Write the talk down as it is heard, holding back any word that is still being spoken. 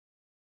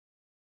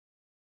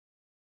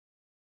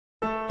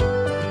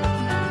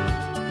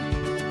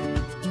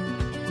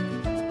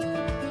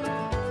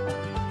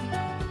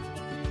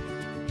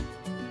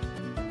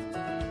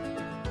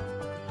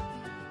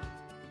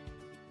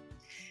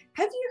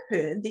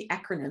heard the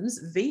acronyms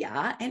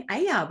VR and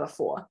AR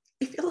before?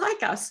 If you're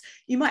like us,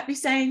 you might be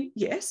saying,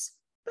 yes,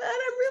 but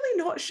I'm really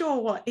not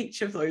sure what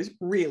each of those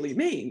really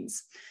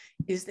means.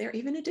 Is there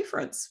even a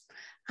difference?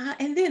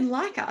 And then,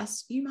 like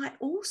us, you might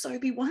also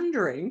be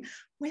wondering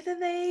whether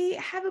they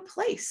have a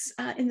place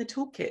in the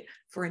toolkit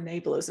for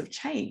enablers of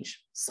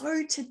change.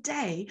 So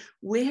today,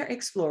 we're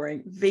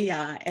exploring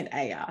VR and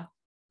AR.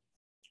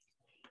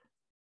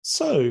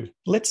 So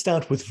let's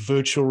start with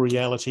virtual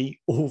reality,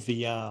 or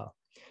VR.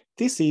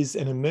 This is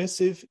an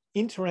immersive,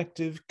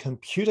 interactive,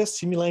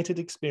 computer-simulated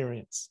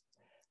experience.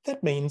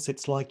 That means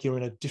it's like you're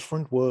in a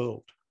different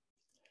world.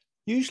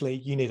 Usually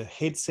you need a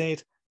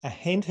headset, a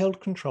handheld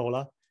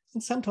controller,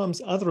 and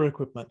sometimes other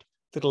equipment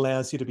that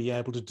allows you to be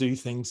able to do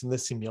things in the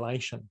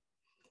simulation.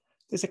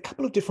 There's a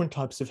couple of different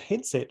types of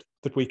headset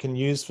that we can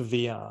use for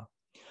VR.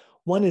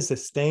 One is a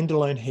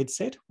standalone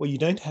headset where you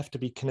don't have to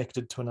be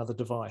connected to another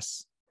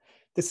device.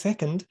 The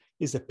second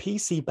is a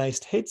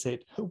PC-based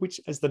headset, which,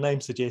 as the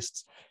name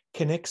suggests,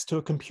 connects to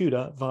a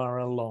computer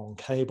via a long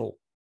cable.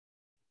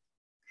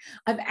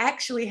 I've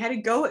actually had a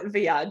go at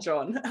VR,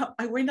 John.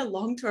 I went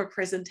along to a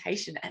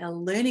presentation at a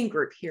learning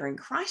group here in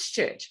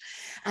Christchurch,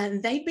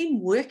 and they've been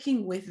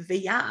working with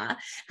VR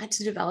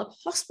to develop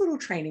hospital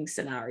training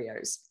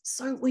scenarios.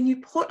 So when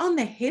you put on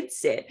the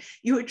headset,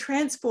 you were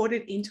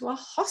transported into a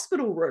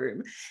hospital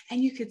room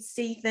and you could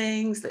see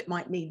things that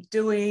might need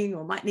doing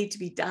or might need to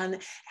be done,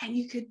 and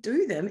you could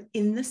do them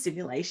in the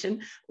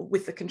simulation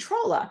with the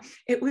controller.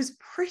 It was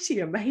pretty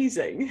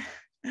amazing.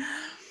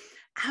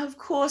 Of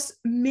course,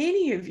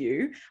 many of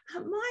you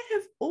might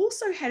have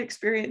also had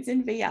experience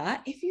in VR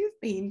if you've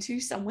been to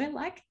somewhere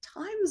like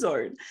Time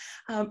Zone.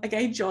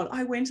 Again, John,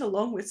 I went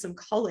along with some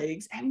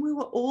colleagues and we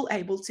were all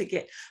able to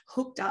get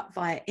hooked up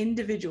via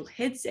individual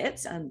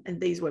headsets, and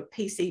these were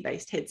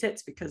PC-based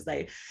headsets because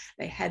they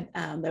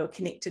were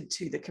connected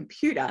to the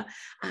computer,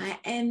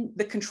 and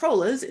the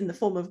controllers in the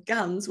form of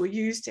guns were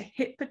used to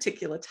hit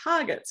particular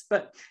targets.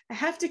 But I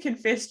have to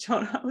confess,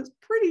 John, I was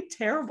pretty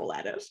terrible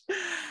at it.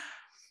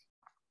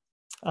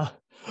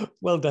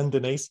 Well done,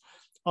 Denise.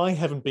 I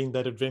haven't been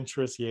that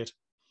adventurous yet.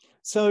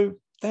 So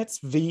that's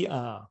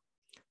VR.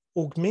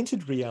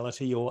 Augmented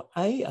reality, or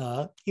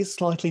AR, is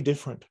slightly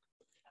different.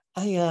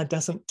 AR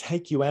doesn't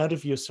take you out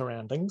of your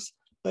surroundings,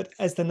 but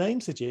as the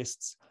name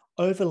suggests,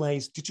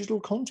 overlays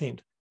digital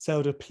content so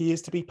it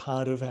appears to be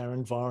part of our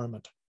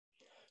environment.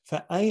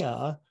 For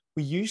AR,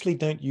 we usually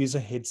don't use a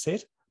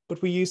headset,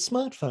 but we use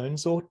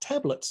smartphones or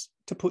tablets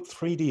to put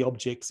 3D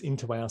objects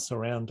into our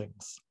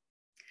surroundings.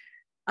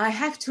 I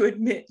have to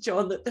admit,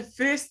 John, that the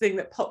first thing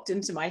that popped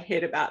into my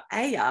head about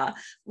AR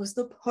was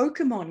the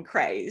Pokemon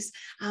craze,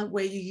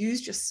 where you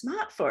used your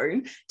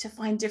smartphone to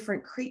find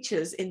different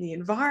creatures in the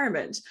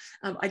environment.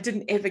 I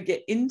didn't ever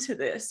get into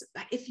this,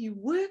 but if you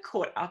were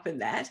caught up in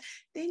that,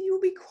 then you'll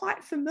be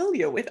quite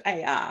familiar with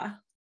AR.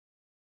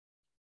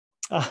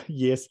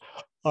 Yes,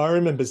 I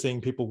remember seeing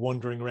people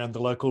wandering around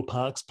the local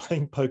parks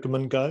playing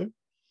Pokemon Go.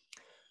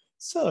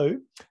 So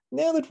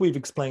now that we've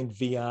explained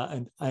VR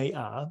and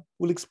AR,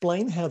 we'll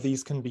explain how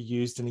these can be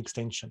used in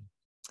extension.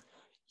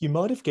 You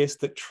might have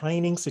guessed that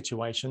training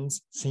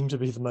situations seem to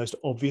be the most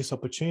obvious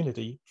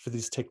opportunity for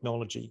this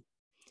technology.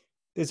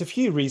 There's a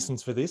few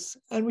reasons for this,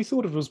 and we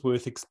thought it was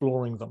worth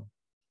exploring them.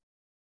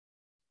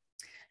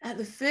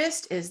 The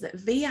first is that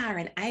VR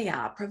and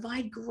AR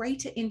provide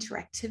greater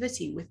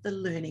interactivity with the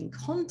learning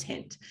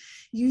content.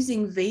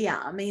 Using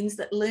VR means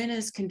that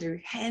learners can do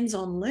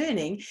hands-on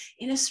learning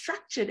in a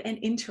structured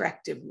and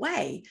interactive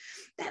way.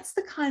 That's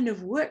the kind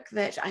of work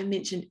that I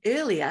mentioned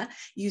earlier,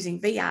 using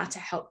VR to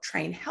help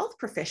train health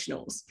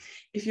professionals.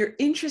 If you're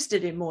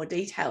interested in more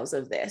details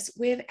of this,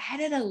 we've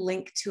added a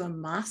link to a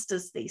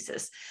master's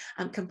thesis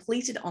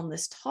completed on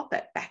this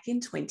topic back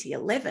in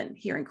 2011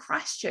 here in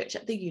Christchurch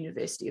at the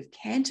University of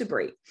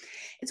Canterbury.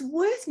 It's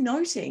worth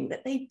noting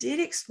that they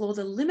did explore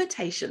the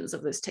limitations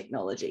of this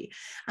technology,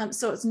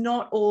 so it's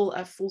not all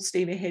a full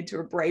steam ahead to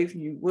a brave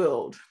new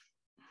world.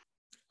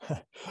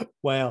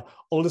 Wow,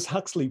 Aldous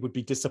Huxley would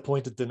be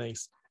disappointed,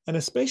 Denise, and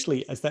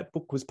especially as that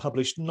book was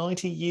published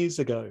 90 years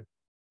ago.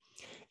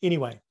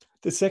 Anyway,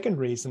 the second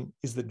reason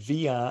is that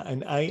VR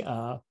and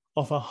AR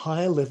offer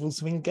higher levels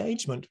of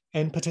engagement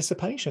and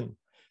participation,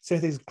 so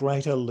there's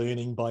greater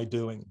learning by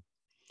doing.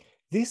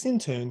 This in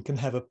turn can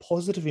have a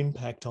positive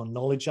impact on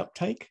knowledge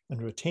uptake and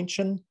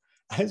retention,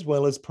 as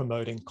well as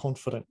promoting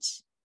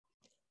confidence.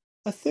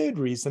 A third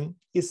reason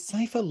is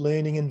safer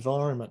learning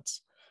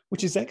environments,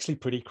 which is actually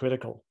pretty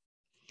critical.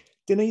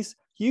 Denise,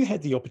 you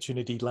had the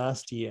opportunity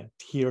last year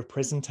to hear a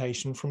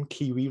presentation from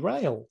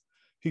KiwiRail,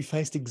 who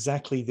faced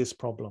exactly this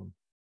problem.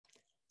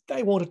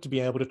 They wanted to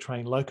be able to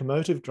train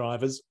locomotive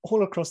drivers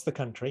all across the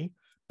country,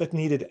 but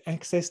needed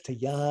access to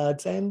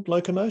yards and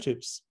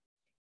locomotives.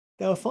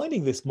 They were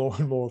finding this more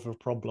and more of a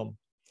problem.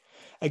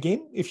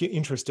 Again, if you're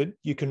interested,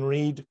 you can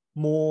read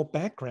more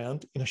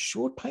background in a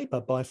short paper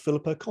by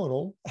Philip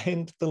O'Connell,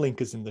 and the link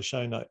is in the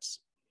show notes.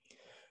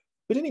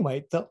 But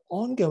anyway, the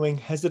ongoing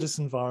hazardous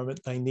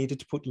environment they needed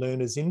to put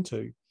learners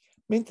into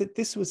meant that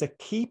this was a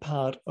key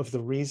part of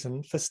the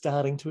reason for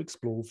starting to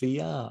explore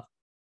VR.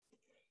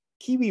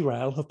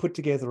 KiwiRail have put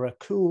together a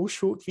cool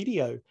short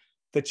video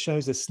that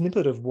shows a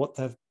snippet of what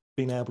they've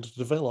been able to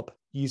develop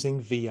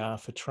using VR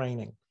for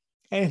training.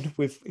 And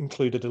we've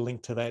included a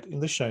link to that in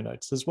the show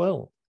notes as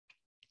well.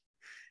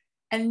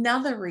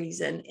 Another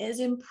reason is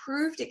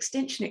improved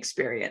extension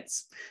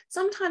experience.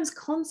 Sometimes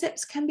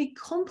concepts can be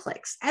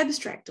complex,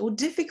 abstract, or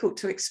difficult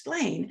to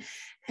explain,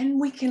 and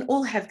we can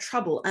all have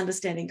trouble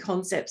understanding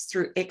concepts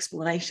through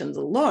explanations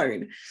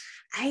alone.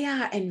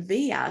 AR and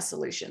VR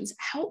solutions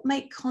help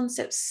make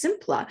concepts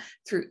simpler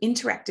through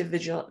interactive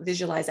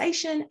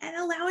visualization and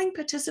allowing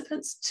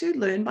participants to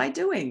learn by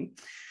doing.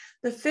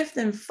 The fifth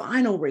and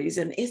final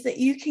reason is that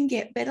you can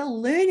get better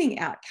learning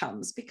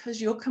outcomes because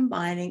you're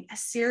combining a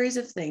series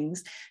of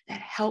things that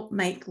help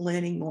make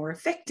learning more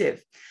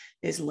effective.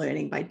 There's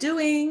learning by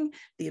doing,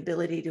 the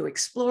ability to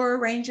explore a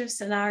range of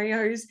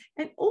scenarios,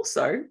 and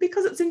also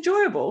because it's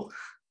enjoyable.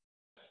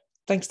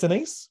 Thanks,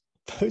 Denise.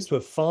 Those were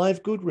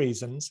 5 good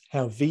reasons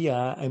how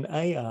VR and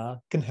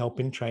AR can help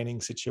in training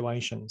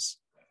situations.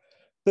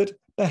 But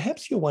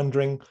perhaps you're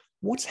wondering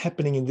what's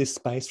happening in this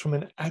space from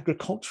an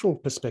agricultural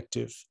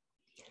perspective.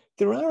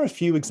 There are a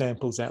few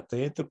examples out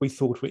there that we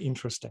thought were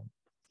interesting.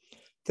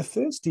 The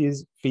first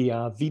is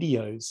VR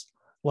videos,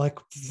 like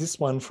this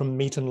one from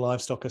Meat and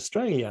Livestock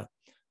Australia,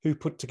 who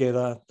put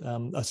together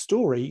a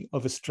story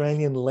of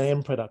Australian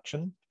lamb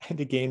production.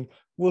 And again,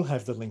 we'll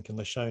have the link in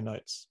the show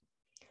notes.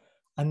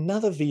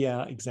 Another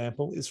VR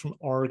example is from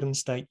Oregon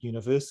State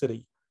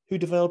University, who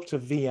developed a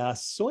VR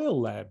soil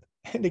lab.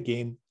 And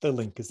again, the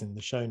link is in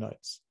the show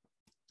notes.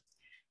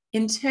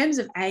 In terms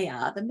of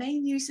AR, the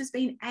main use has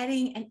been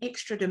adding an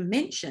extra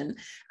dimension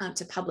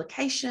to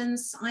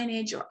publications,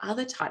 signage, or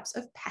other types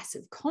of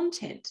passive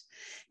content.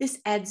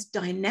 This adds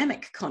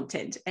dynamic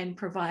content and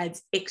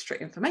provides extra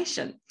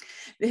information.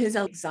 There's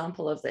an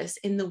example of this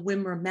in the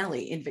Wimmera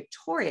Mallee in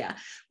Victoria,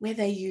 where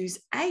they use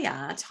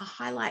AR to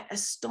highlight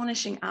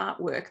astonishing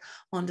artwork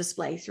on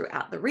display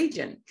throughout the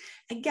region.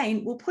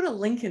 Again, we'll put a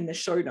link in the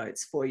show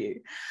notes for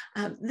you.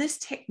 This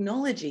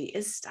technology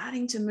is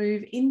starting to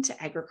move into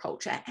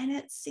agriculture, and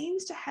it seems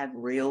to have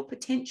real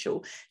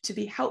potential to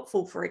be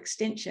helpful for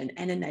extension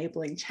and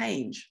enabling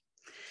change.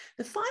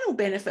 The final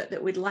benefit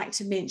that we'd like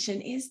to mention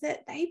is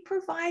that they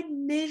provide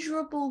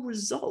measurable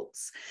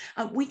results.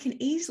 We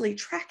can easily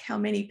track how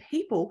many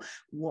people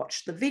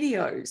watched the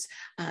videos,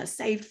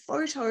 saved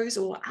photos,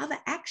 or other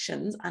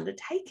actions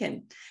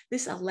undertaken.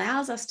 This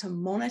allows us to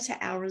monitor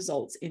our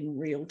results in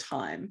real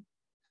time.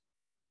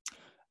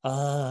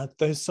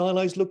 Those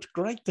silos looked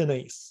great,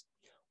 Denise.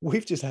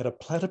 We've just had a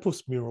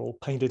platypus mural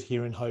painted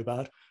here in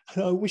Hobart,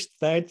 and I wish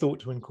they'd thought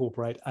to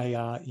incorporate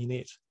AR in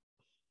it.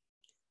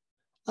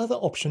 Other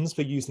options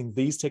for using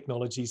these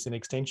technologies in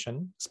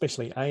extension,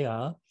 especially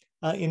AR,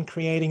 are in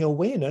creating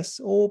awareness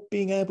or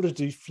being able to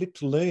do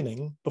flipped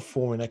learning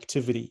before an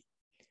activity.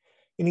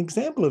 An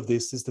example of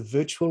this is the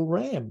virtual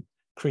RAM,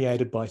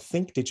 created by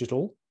Think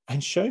Digital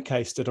and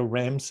showcased at a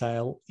RAM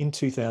sale in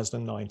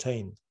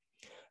 2019.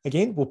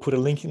 Again, we'll put a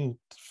link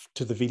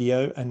to the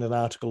video and an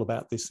article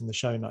about this in the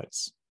show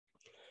notes.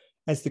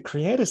 As the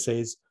creator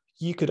says,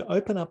 you could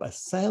open up a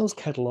sales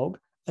catalogue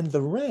and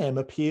the RAM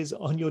appears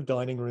on your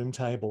dining room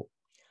table.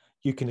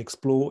 You can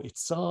explore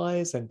its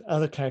size and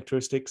other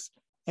characteristics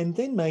and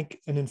then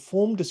make an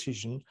informed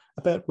decision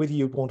about whether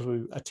you want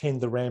to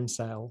attend the RAM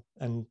sale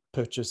and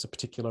purchase a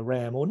particular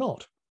RAM or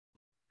not.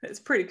 It's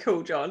pretty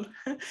cool, John.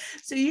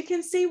 So you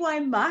can see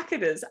why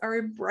marketers are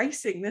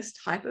embracing this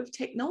type of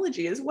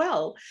technology as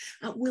well.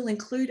 We'll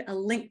include a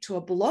link to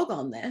a blog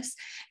on this,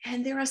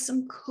 and there are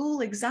some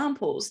cool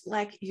examples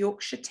like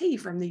Yorkshire Tea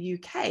from the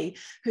UK,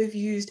 who've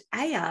used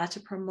AR to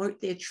promote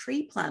their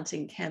tree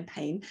planting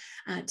campaign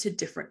to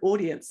different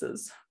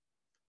audiences.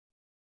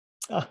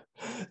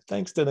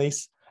 Thanks,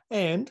 Denise.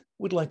 And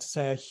we'd like to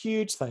say a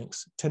huge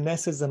thanks to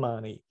Nasser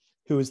Zamani,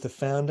 who is the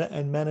founder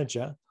and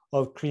manager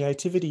of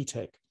Creativity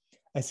Tech,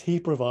 as he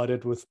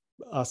provided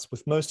us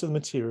with most of the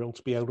material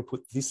to be able to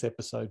put this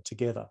episode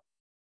together.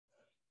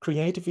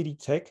 Creativity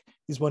Tech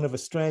is one of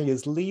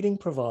Australia's leading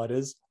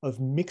providers of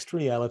mixed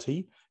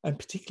reality and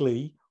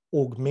particularly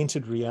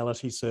augmented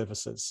reality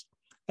services.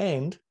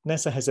 And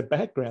NASA has a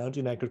background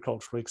in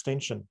agricultural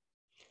extension.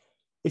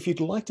 If you'd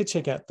like to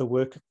check out the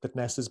work that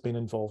NASA's been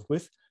involved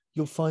with,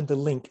 you'll find the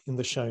link in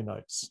the show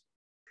notes.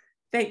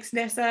 Thanks,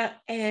 Nessa.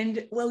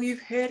 And well,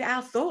 you've heard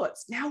our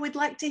thoughts. Now we'd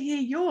like to hear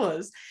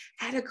yours.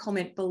 Add a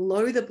comment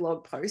below the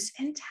blog post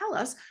and tell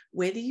us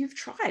whether you've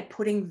tried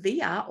putting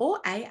VR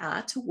or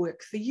AR to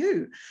work for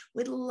you.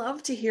 We'd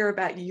love to hear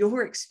about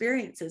your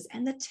experiences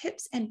and the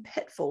tips and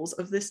pitfalls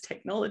of this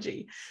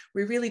technology.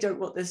 We really don't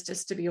want this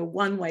just to be a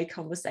one-way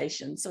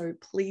conversation, so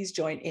please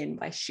join in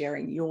by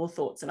sharing your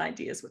thoughts and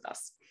ideas with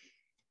us.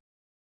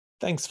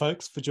 Thanks,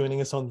 folks, for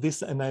joining us on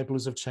this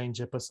Enablers of Change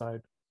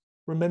episode.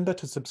 Remember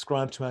to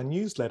subscribe to our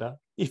newsletter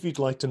if you'd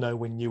like to know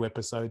when new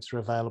episodes are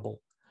available.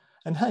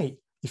 And hey,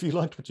 if you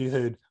liked what you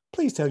heard,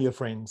 please tell your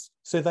friends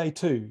so they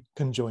too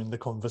can join the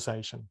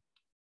conversation.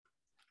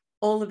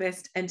 All the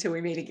best until we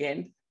meet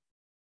again.